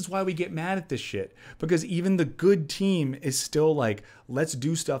 well, this is why we get mad at this shit. Because even the good team is still like, let's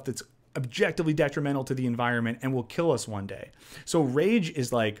do stuff that's objectively detrimental to the environment and will kill us one day. So rage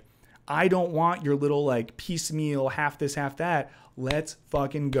is like, I don't want your little like piecemeal, half this, half that. Let's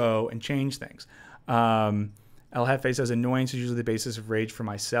fucking go and change things. El Jefe says annoyance is usually the basis of rage for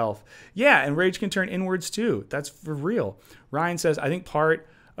myself. Yeah, and rage can turn inwards too. That's for real. Ryan says, I think part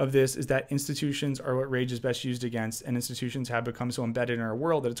of this is that institutions are what rage is best used against, and institutions have become so embedded in our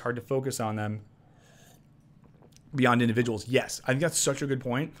world that it's hard to focus on them beyond individuals. Yes, I think that's such a good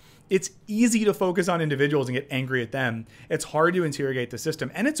point. It's easy to focus on individuals and get angry at them. It's hard to interrogate the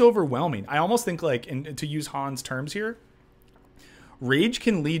system, and it's overwhelming. I almost think, like, to use Han's terms here, rage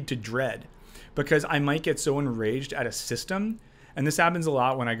can lead to dread, because I might get so enraged at a system, and this happens a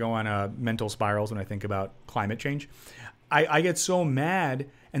lot when I go on mental spirals when I think about climate change. I get so mad,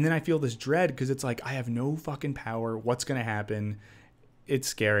 and then I feel this dread because it's like, I have no fucking power. What's going to happen? It's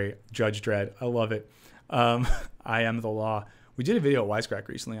scary. Judge Dredd. I love it. I am the law. We did a video at Wisecrack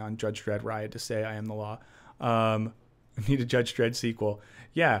recently on Judge Dredd where I had to say I am the law. We need a Judge Dredd sequel.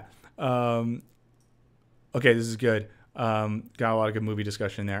 Yeah. Okay, this is good. Got a lot of good movie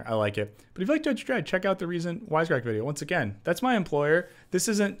discussion there. I like it. But if you like Judge Dredd, check out the recent Wisecrack video. Once again, that's my employer.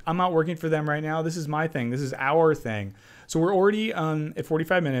 I'm not working for them right now. This is my thing. This is our thing. So we're already at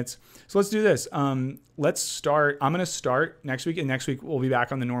 45 minutes. So let's do this. Let's start. I'm going to start next week, and next week we'll be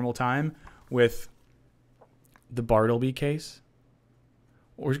back on the normal time with the Bartleby case.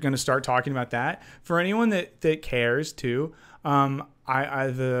 We're going to start talking about that. For anyone that cares too,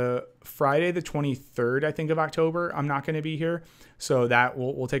 the Friday the 23rd, I think, of October, I'm not going to be here. So that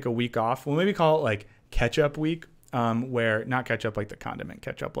we'll take a week off. We'll maybe call it like catch up week, where not catch up like the condiment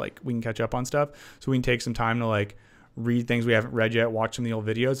catch up, like we can catch up on stuff. So we can take some time to like read things we haven't read yet, watch some of the old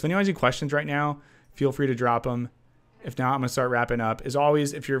videos. If anyone has any questions right now, feel free to drop them. If not, I'm going to start wrapping up. As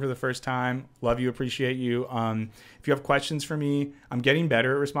always, if you're here for the first time, love you, appreciate you. If you have questions for me, I'm getting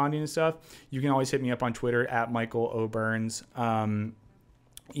better at responding to stuff. You can always hit me up on Twitter at Michael O. Burns.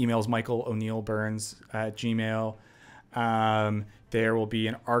 Emails Michael O'Neill Burns at Gmail. There will be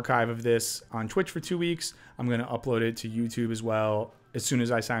an archive of this on Twitch for 2 weeks. I'm going to upload it to YouTube as well as soon as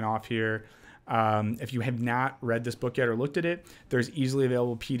I sign off here. If you have not read this book yet or looked at it, there's easily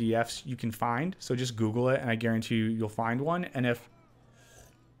available PDFs you can find. So just Google it, and I guarantee you'll find one. And if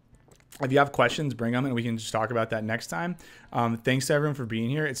you have questions, bring them, and we can just talk about that next time. Thanks to everyone for being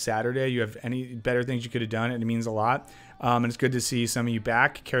here. It's Saturday. You have any better things you could have done, and it means a lot. And it's good to see some of you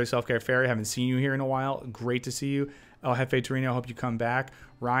back. Care Self-Care Fairy, haven't seen you here in a while. Great to see you. El Jefe Torino, hope you come back.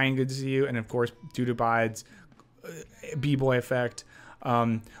 Ryan, good to see you. And of course, Dude Abides, B-Boy Effect.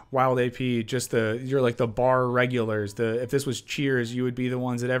 Wild AP, you're like the bar regulars. If this was Cheers, you would be the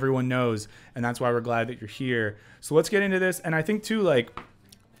ones that everyone knows, and that's why we're glad that you're here. So let's get into this. And I think too, like,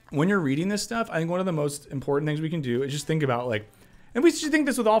 when you're reading this stuff, I think one of the most important things we can do is just think about, like, and we should think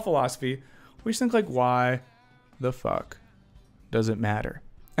this with all philosophy, we just think, like, why the fuck does it matter?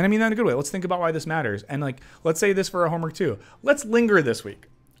 And I mean that in a good way. Let's think about why this matters. And, like, let's say this for our homework too. Let's linger this week.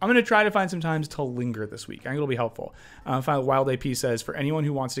 I'm going to try to find some times to linger this week. I think it'll be helpful. Wild AP says, for anyone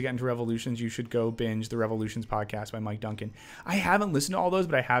who wants to get into Revolutions, you should go binge the Revolutions podcast by Mike Duncan. I haven't listened to all those,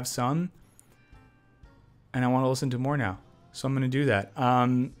 but I have some. And I want to listen to more now. So I'm going to do that.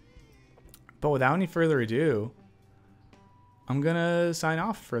 But without any further ado, I'm going to sign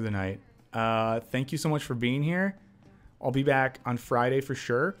off for the night. Thank you so much for being here. I'll be back on Friday for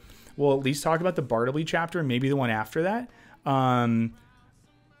sure. We'll at least talk about the Bartleby chapter and maybe the one after that.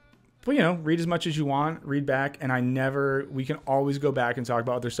 But, you know, read as much as you want, read back, and we can always go back and talk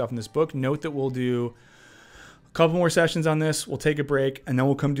about other stuff in this book. Note that we'll do a couple more sessions on this. We'll take a break, and then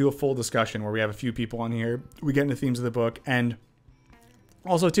we'll come do a full discussion where we have a few people on here. We get into themes of the book. And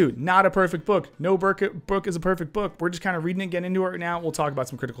also, too, not a perfect book. No book is a perfect book. We're just kind of reading it, getting into it right now. We'll talk about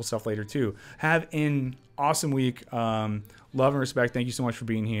some critical stuff later, too. Have an awesome week. Love and respect. Thank you so much for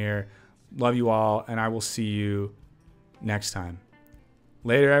being here. Love you all, and I will see you next time.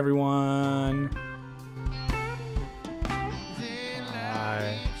 Later, everyone.